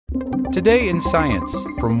Today in Science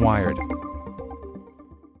from Wired.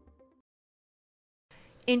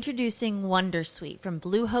 Introducing Wondersuite from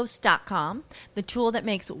Bluehost.com, the tool that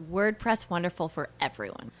makes WordPress wonderful for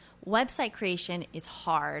everyone. Website creation is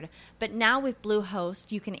hard, but now with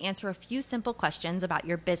Bluehost, you can answer a few simple questions about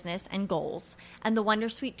your business and goals, and the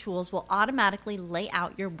Wondersuite tools will automatically lay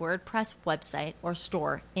out your WordPress website or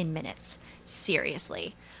store in minutes.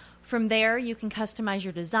 Seriously. From there, you can customize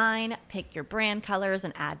your design, pick your brand colors,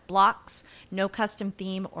 and add blocks. No custom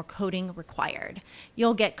theme or coding required.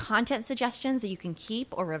 You'll get content suggestions that you can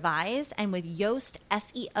keep or revise, and with Yoast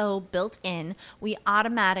SEO built in, we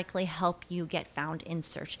automatically help you get found in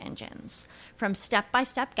search engines. From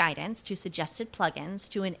step-by-step guidance to suggested plugins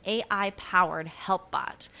to an AI-powered help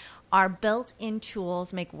bot, our built-in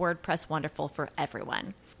tools make WordPress wonderful for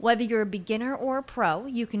everyone. Whether you're a beginner or a pro,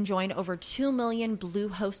 you can join over 2 million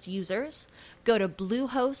Bluehost users. Go to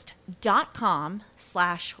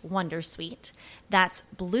bluehost.com/wondersuite. That's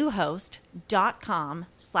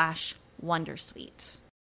bluehost.com/wondersuite.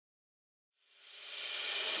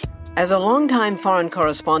 As a longtime foreign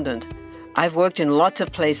correspondent, I've worked in lots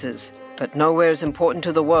of places, but nowhere as important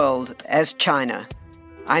to the world as China.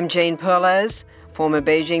 I'm Jane Proulx, former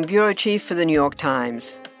Beijing bureau chief for the New York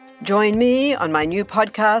Times. Join me on my new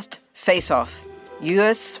podcast, Face Off,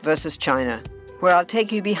 U.S. versus China, where I'll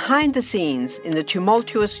take you behind the scenes in the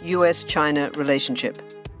tumultuous U.S.-China relationship.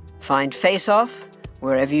 Find Face Off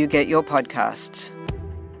wherever you get your podcasts.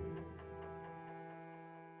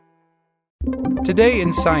 Today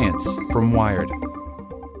in Science from Wired.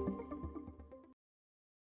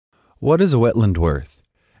 What is a wetland worth?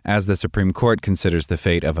 As the Supreme Court considers the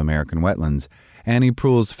fate of American wetlands, Annie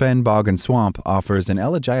Proulx's Fen, Bog, and Swamp offers an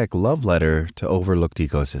elegiac love letter to overlooked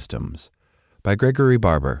ecosystems. By Gregory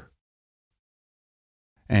Barber.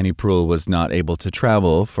 Annie Proulx was not able to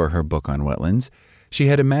travel for her book on wetlands. She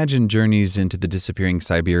had imagined journeys into the disappearing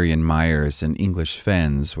Siberian mires and English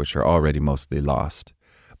fens, which are already mostly lost.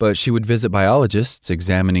 But she would visit biologists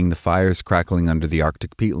examining the fires crackling under the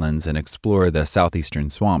Arctic peatlands and explore the southeastern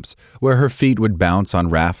swamps, where her feet would bounce on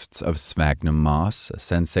rafts of sphagnum moss, a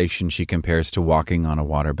sensation she compares to walking on a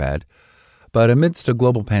waterbed. But amidst a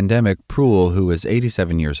global pandemic, Proulx, who was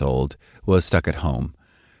 87 years old, was stuck at home.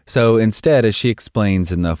 So instead, as she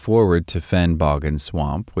explains in the foreword to Fen, Bog, and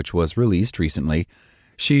Swamp, which was released recently,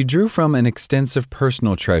 she drew from an extensive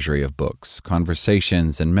personal treasury of books,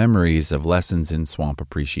 conversations, and memories of lessons in swamp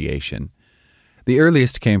appreciation. The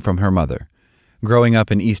earliest came from her mother. Growing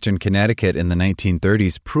up in eastern Connecticut in the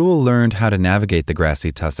 1930s, Proulx learned how to navigate the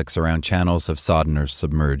grassy tussocks around channels of sodden or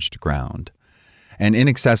submerged ground. An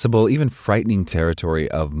inaccessible, even frightening territory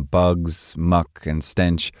of bugs, muck, and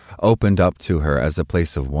stench opened up to her as a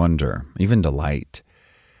place of wonder, even delight.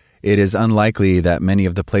 It is unlikely that many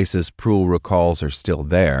of the places Proulx recalls are still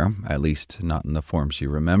there, at least not in the form she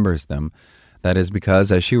remembers them. That is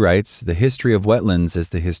because, as she writes, the history of wetlands is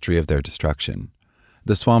the history of their destruction.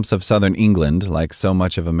 The swamps of southern England, like so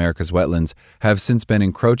much of America's wetlands, have since been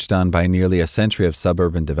encroached on by nearly a century of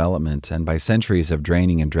suburban development and by centuries of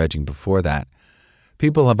draining and dredging before that.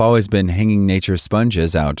 People have always been hanging nature's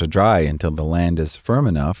sponges out to dry until the land is firm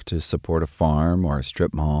enough to support a farm or a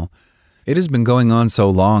strip mall. It has been going on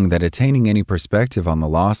so long that attaining any perspective on the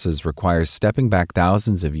losses requires stepping back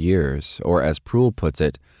thousands of years, or as Proulx puts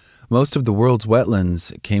it, most of the world's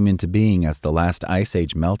wetlands came into being as the last ice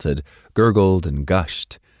age melted, gurgled, and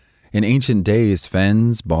gushed. In ancient days,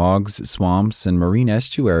 fens, bogs, swamps, and marine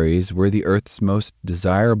estuaries were the Earth's most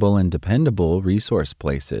desirable and dependable resource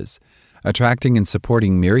places, attracting and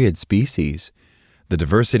supporting myriad species. The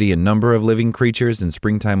diversity and number of living creatures in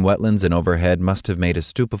springtime wetlands and overhead must have made a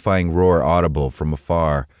stupefying roar audible from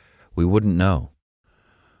afar. We wouldn't know.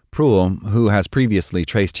 Proulx, who has previously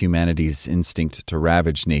traced humanity's instinct to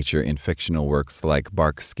ravage nature in fictional works like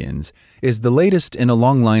Bark Skins, is the latest in a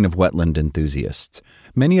long line of wetland enthusiasts,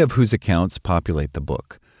 many of whose accounts populate the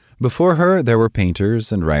book. Before her, there were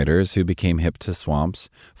painters and writers who became hip to swamps,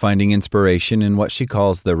 finding inspiration in what she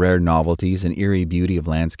calls the rare novelties and eerie beauty of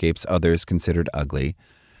landscapes others considered ugly.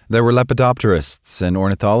 There were lepidopterists and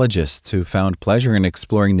ornithologists who found pleasure in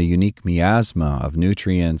exploring the unique miasma of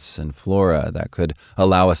nutrients and flora that could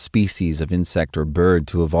allow a species of insect or bird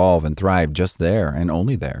to evolve and thrive just there and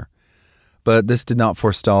only there. But this did not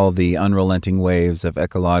forestall the unrelenting waves of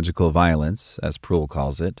ecological violence, as Proulx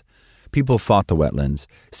calls it. People fought the wetlands,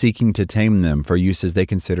 seeking to tame them for uses they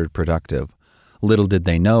considered productive. Little did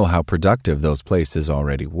they know how productive those places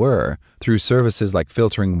already were, through services like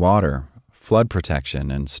filtering water, flood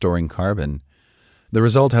protection, and storing carbon. The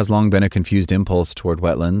result has long been a confused impulse toward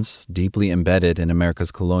wetlands, deeply embedded in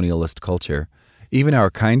America's colonialist culture. Even our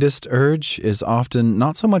kindest urge is often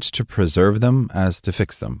not so much to preserve them as to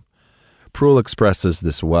fix them. Proulx expresses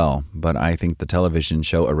this well, but I think the television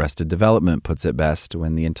show Arrested Development puts it best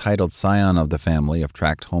when the entitled scion of the family of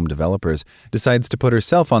tract home developers decides to put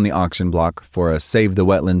herself on the auction block for a Save the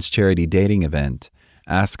Wetlands charity dating event.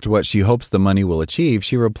 Asked what she hopes the money will achieve,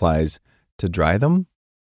 she replies, "To dry them?"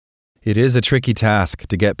 It is a tricky task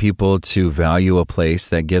to get people to value a place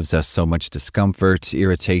that gives us so much discomfort,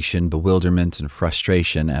 irritation, bewilderment, and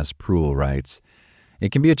frustration, as Proulx writes.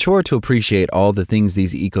 It can be a chore to appreciate all the things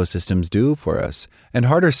these ecosystems do for us, and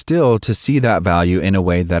harder still to see that value in a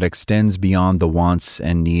way that extends beyond the wants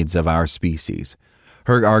and needs of our species.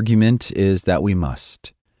 Her argument is that we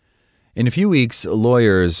must. In a few weeks,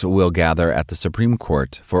 lawyers will gather at the Supreme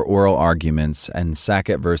Court for oral arguments in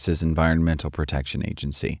Sackett versus Environmental Protection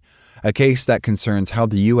Agency, a case that concerns how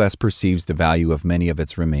the U.S. perceives the value of many of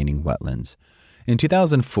its remaining wetlands. In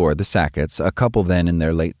 2004, the Sacketts, a couple then in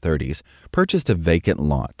their late 30s, purchased a vacant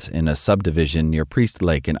lot in a subdivision near Priest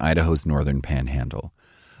Lake in Idaho's northern panhandle.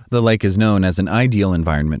 The lake is known as an ideal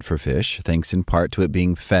environment for fish, thanks in part to it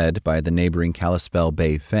being fed by the neighboring Kalispell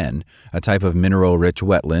Bay fen, a type of mineral-rich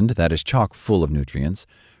wetland that is chock full of nutrients.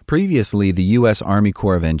 Previously, the U.S. Army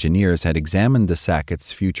Corps of Engineers had examined the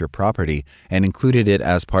Sacketts' future property and included it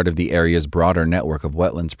as part of the area's broader network of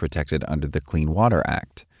wetlands protected under the Clean Water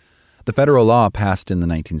Act. The federal law passed in the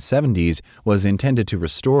 1970s was intended to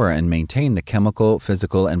restore and maintain the chemical,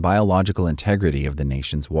 physical, and biological integrity of the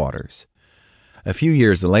nation's waters. A few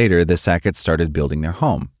years later, the Sacketts started building their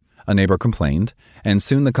home. A neighbor complained, and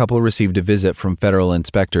soon the couple received a visit from federal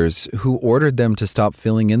inspectors who ordered them to stop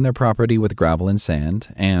filling in their property with gravel and sand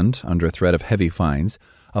and, under threat of heavy fines,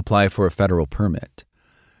 apply for a federal permit.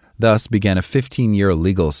 Thus began a 15-year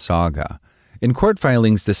legal saga. In court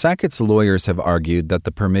filings, the Sacketts' lawyers have argued that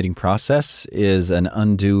the permitting process is an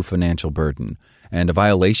undue financial burden and a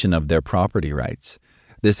violation of their property rights.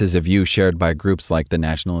 This is a view shared by groups like the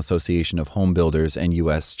National Association of Home Builders and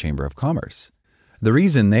U.S. Chamber of Commerce. The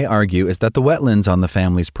reason, they argue, is that the wetlands on the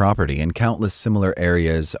family's property and countless similar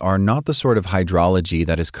areas are not the sort of hydrology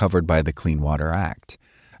that is covered by the Clean Water Act.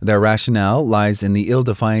 Their rationale lies in the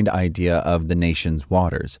ill-defined idea of the nation's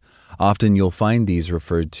waters. Often you'll find these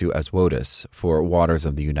referred to as WOTUS for waters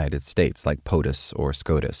of the United States, like POTUS or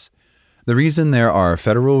SCOTUS. The reason there are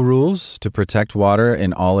federal rules to protect water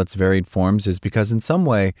in all its varied forms is because in some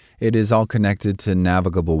way it is all connected to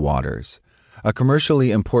navigable waters. A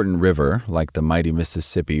commercially important river, like the mighty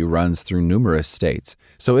Mississippi, runs through numerous states,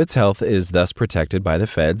 so its health is thus protected by the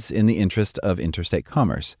feds in the interest of interstate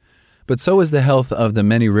commerce. But so is the health of the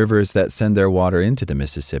many rivers that send their water into the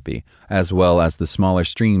Mississippi, as well as the smaller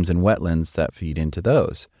streams and wetlands that feed into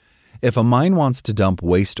those. If a mine wants to dump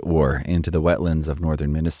waste ore into the wetlands of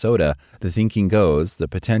northern Minnesota, the thinking goes the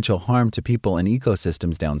potential harm to people and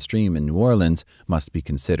ecosystems downstream in New Orleans must be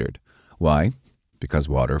considered. Why? Because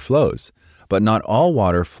water flows. But not all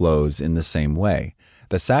water flows in the same way.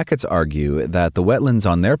 The Sacketts argue that the wetlands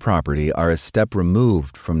on their property are a step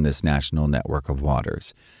removed from this national network of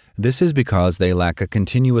waters. This is because they lack a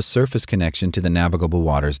continuous surface connection to the navigable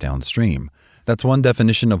waters downstream. That's one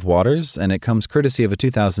definition of waters, and it comes courtesy of a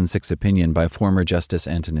 2006 opinion by former Justice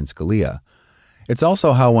Antonin Scalia. It's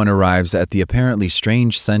also how one arrives at the apparently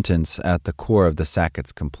strange sentence at the core of the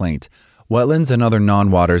Sacketts' complaint. Wetlands and other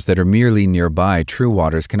non-waters that are merely nearby true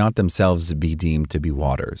waters cannot themselves be deemed to be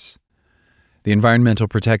waters. The Environmental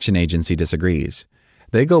Protection Agency disagrees.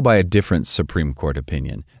 They go by a different Supreme Court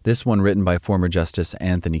opinion, this one written by former Justice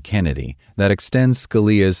Anthony Kennedy, that extends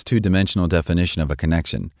Scalia's two-dimensional definition of a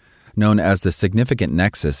connection. Known as the significant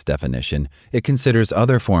nexus definition, it considers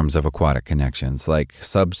other forms of aquatic connections, like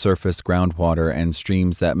subsurface groundwater and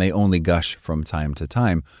streams that may only gush from time to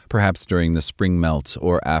time, perhaps during the spring melt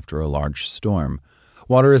or after a large storm.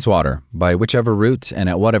 Water is water, by whichever route and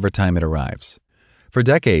at whatever time it arrives. For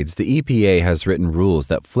decades, the EPA has written rules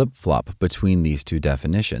that flip-flop between these two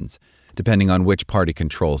definitions. Depending on which party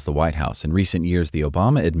controls the White House, in recent years the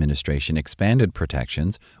Obama administration expanded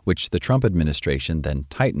protections, which the Trump administration then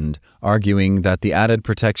tightened, arguing that the added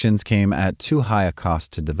protections came at too high a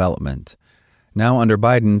cost to development. Now under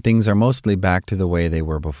Biden, things are mostly back to the way they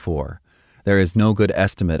were before. There is no good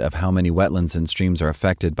estimate of how many wetlands and streams are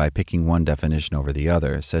affected by picking one definition over the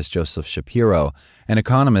other, says Joseph Shapiro, an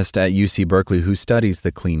economist at UC Berkeley who studies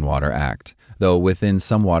the Clean Water Act, though within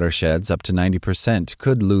some watersheds up to 90%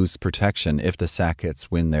 could lose protection if the Sacketts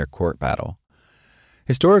win their court battle.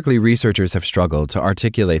 Historically, researchers have struggled to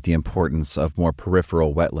articulate the importance of more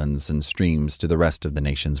peripheral wetlands and streams to the rest of the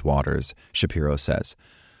nation's waters, Shapiro says.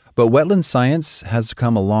 But wetland science has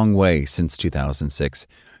come a long way since 2006.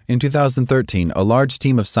 In 2013, a large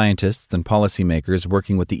team of scientists and policymakers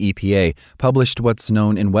working with the EPA published what's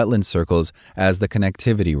known in wetland circles as the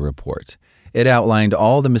Connectivity Report. It outlined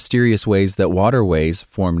all the mysterious ways that waterways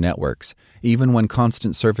form networks, even when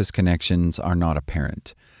constant surface connections are not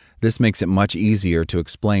apparent. This makes it much easier to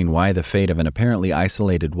explain why the fate of an apparently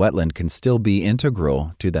isolated wetland can still be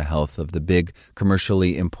integral to the health of the big,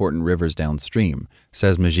 commercially important rivers downstream,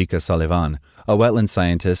 says Majika Sullivan, a wetland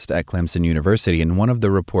scientist at Clemson University and one of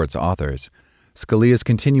the report's authors. Scalia's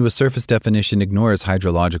continuous surface definition ignores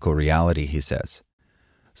hydrological reality, he says.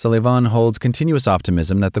 Sullivan holds continuous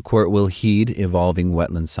optimism that the court will heed evolving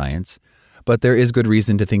wetland science, but there is good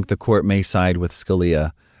reason to think the court may side with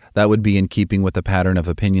Scalia. That would be in keeping with the pattern of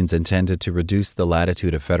opinions intended to reduce the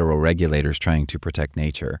latitude of federal regulators trying to protect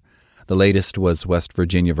nature. The latest was West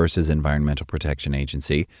Virginia versus Environmental Protection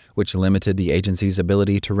Agency, which limited the agency's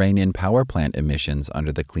ability to rein in power plant emissions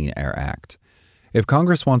under the Clean Air Act. If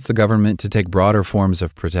Congress wants the government to take broader forms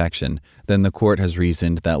of protection, then the court has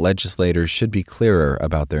reasoned that legislators should be clearer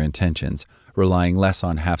about their intentions, relying less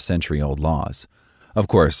on half-century-old laws. Of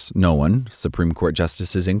course, no one, Supreme Court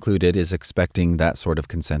justices included, is expecting that sort of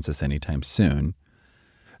consensus anytime soon.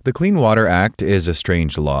 The Clean Water Act is a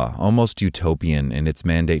strange law, almost utopian in its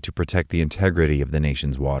mandate to protect the integrity of the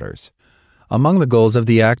nation's waters. Among the goals of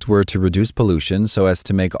the act were to reduce pollution so as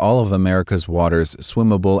to make all of America's waters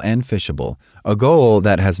swimmable and fishable, a goal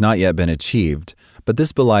that has not yet been achieved, but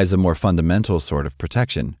this belies a more fundamental sort of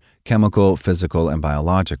protection, chemical, physical, and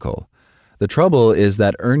biological. The trouble is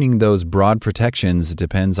that earning those broad protections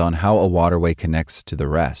depends on how a waterway connects to the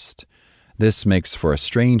rest. This makes for a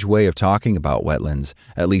strange way of talking about wetlands,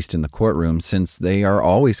 at least in the courtroom, since they are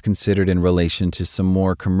always considered in relation to some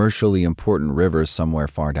more commercially important rivers somewhere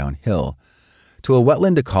far downhill. To a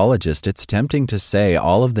wetland ecologist, it's tempting to say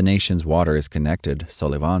all of the nation's water is connected,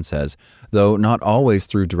 Sullivan says, though not always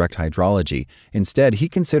through direct hydrology. Instead, he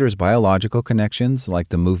considers biological connections like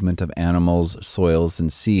the movement of animals, soils,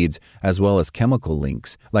 and seeds, as well as chemical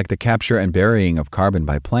links, like the capture and burying of carbon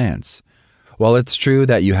by plants. While it's true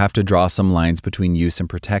that you have to draw some lines between use and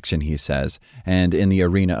protection, he says, and in the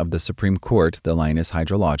arena of the Supreme Court the line is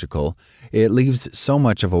hydrological, it leaves so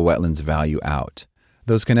much of a wetland's value out.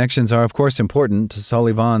 Those connections are of course important. To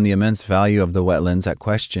Sullivan, the immense value of the wetlands at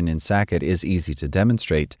question in Sackett is easy to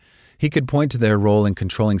demonstrate. He could point to their role in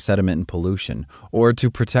controlling sediment and pollution, or to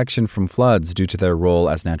protection from floods due to their role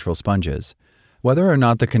as natural sponges. Whether or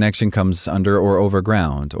not the connection comes under or over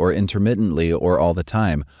ground, or intermittently or all the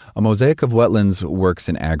time, a mosaic of wetlands works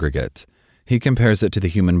in aggregate. He compares it to the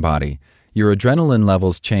human body. Your adrenaline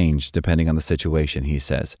levels change depending on the situation, he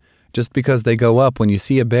says. Just because they go up when you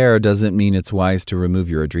see a bear doesn't mean it's wise to remove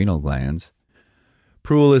your adrenal glands.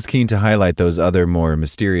 Proulx is keen to highlight those other more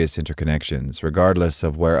mysterious interconnections, regardless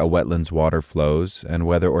of where a wetland's water flows and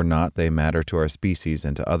whether or not they matter to our species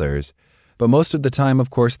and to others. But most of the time, of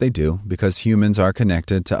course, they do, because humans are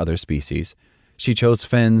connected to other species. She chose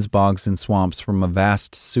fens, bogs, and swamps from a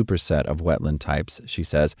vast superset of wetland types, she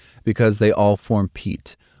says, because they all form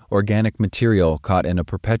peat, organic material caught in a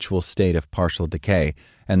perpetual state of partial decay,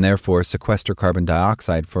 and therefore sequester carbon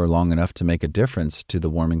dioxide for long enough to make a difference to the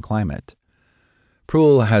warming climate.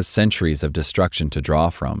 Proulx has centuries of destruction to draw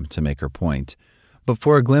from to make her point. But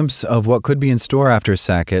for a glimpse of what could be in store after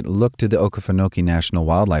Sackett, look to the Okefenokee National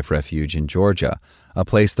Wildlife Refuge in Georgia, a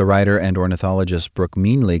place the writer and ornithologist Brooke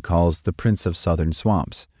Meanley calls the Prince of Southern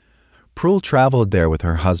Swamps. Proulx traveled there with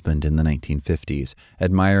her husband in the 1950s,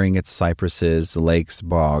 admiring its cypresses, lakes,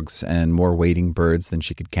 bogs, and more wading birds than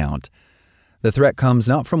she could count. The threat comes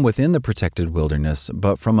not from within the protected wilderness,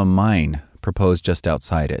 but from a mine proposed just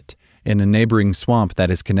outside it, in a neighboring swamp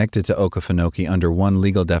that is connected to Okefenokee under one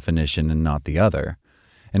legal definition and not the other.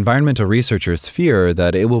 Environmental researchers fear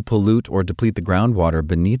that it will pollute or deplete the groundwater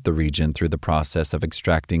beneath the region through the process of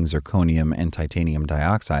extracting zirconium and titanium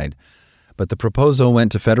dioxide. But the proposal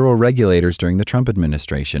went to federal regulators during the Trump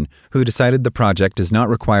administration, who decided the project does not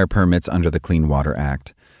require permits under the Clean Water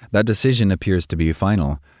Act. That decision appears to be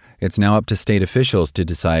final. It's now up to state officials to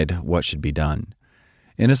decide what should be done.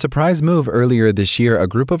 In a surprise move earlier this year, a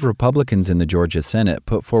group of Republicans in the Georgia Senate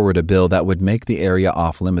put forward a bill that would make the area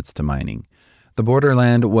off-limits to mining. The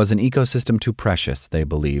borderland was an ecosystem too precious, they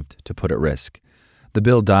believed, to put at risk. The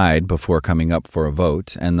bill died before coming up for a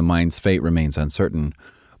vote, and the mine's fate remains uncertain.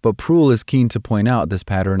 But Proulx is keen to point out this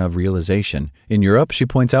pattern of realization. In Europe, she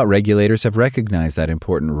points out regulators have recognized that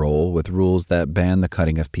important role with rules that ban the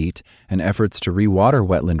cutting of peat, and efforts to re-water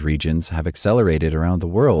wetland regions have accelerated around the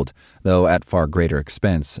world, though at far greater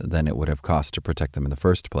expense than it would have cost to protect them in the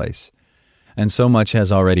first place. And so much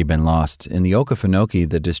has already been lost. In the Okefenokee,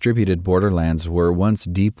 the distributed borderlands were once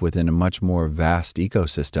deep within a much more vast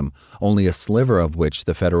ecosystem, only a sliver of which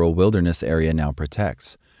the federal wilderness area now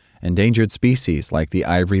protects. Endangered species like the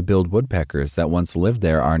ivory-billed woodpeckers that once lived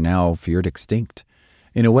there are now feared extinct.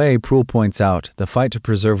 In a way, Proulx points out, the fight to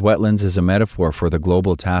preserve wetlands is a metaphor for the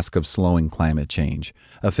global task of slowing climate change,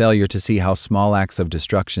 a failure to see how small acts of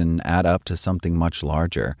destruction add up to something much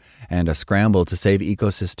larger, and a scramble to save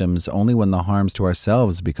ecosystems only when the harms to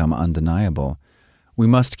ourselves become undeniable. We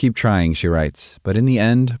must keep trying, she writes, but in the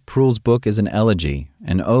end, Proulx's book is an elegy,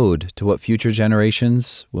 an ode to what future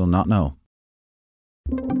generations will not know.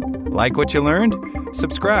 Like what you learned?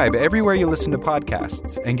 Subscribe everywhere you listen to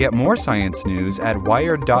podcasts and get more science news at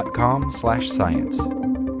wired.com/science.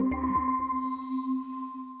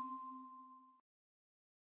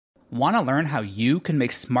 Want to learn how you can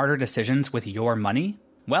make smarter decisions with your money?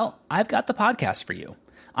 Well, I've got the podcast for you.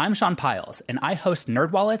 I'm Sean Piles, and I host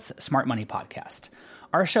NerdWallet's Smart Money Podcast.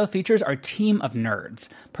 Our show features our team of nerds,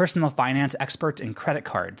 personal finance experts in credit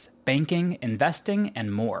cards, banking, investing,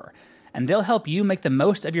 and more. And they'll help you make the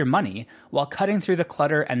most of your money while cutting through the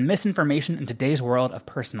clutter and misinformation in today's world of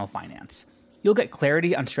personal finance. You'll get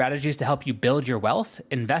clarity on strategies to help you build your wealth,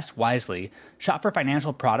 invest wisely, shop for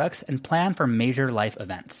financial products, and plan for major life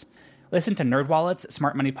events. Listen to NerdWallet's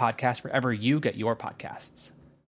Smart Money Podcast wherever you get your podcasts.